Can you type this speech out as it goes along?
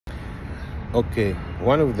Okay,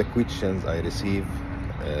 one of the questions I receive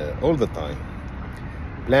all the time: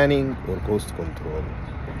 planning or cost control?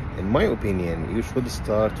 In my opinion, you should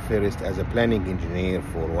start first as a planning engineer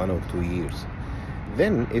for 1 or 2 years.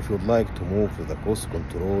 Then, if you'd like to move to the cost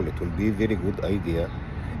control, it will be a very good idea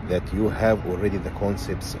that you have already the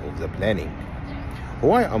concepts of the planning.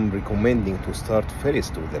 Why I'm recommending to start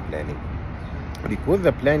first with the planning? Because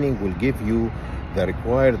the planning will give you the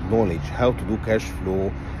required knowledge how to do cash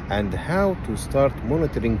flow and how to start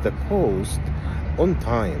monitoring the cost on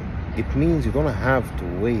time. It means you don't have to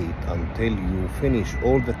wait until you finish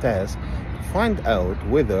all the tasks to find out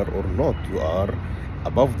whether or not you are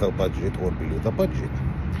above the budget or below the budget.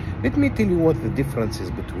 Let me tell you what the difference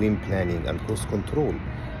is between planning and cost control.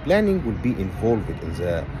 Planning will be involved in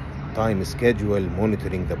the time schedule,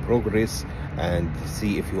 monitoring the progress, and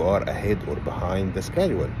see if you are ahead or behind the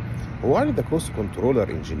schedule. While the cost controller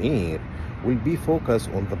engineer will be focused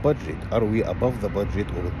on the budget. Are we above the budget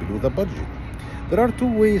or below the budget? There are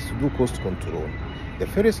two ways to do cost control. The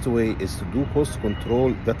first way is to do cost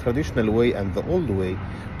control the traditional way and the old way,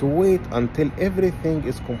 to wait until everything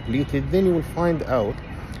is completed. Then you will find out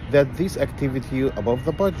that this activity above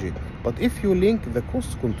the budget. But if you link the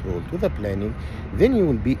cost control to the planning, then you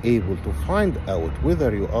will be able to find out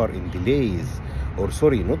whether you are in delays, or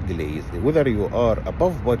sorry, not delays, whether you are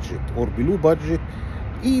above budget or below budget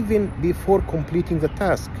even before completing the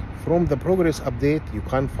task. From the progress update, you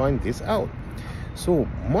can find this out. So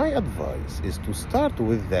my advice is to start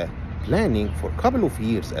with the planning for a couple of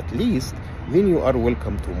years at least, then you are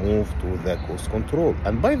welcome to move to the cost control.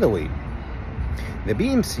 And by the way, the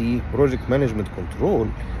PMC, Project Management Control,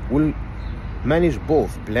 will manage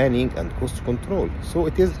both planning and cost control. So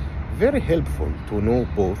it is very helpful to know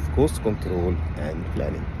both cost control and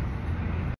planning.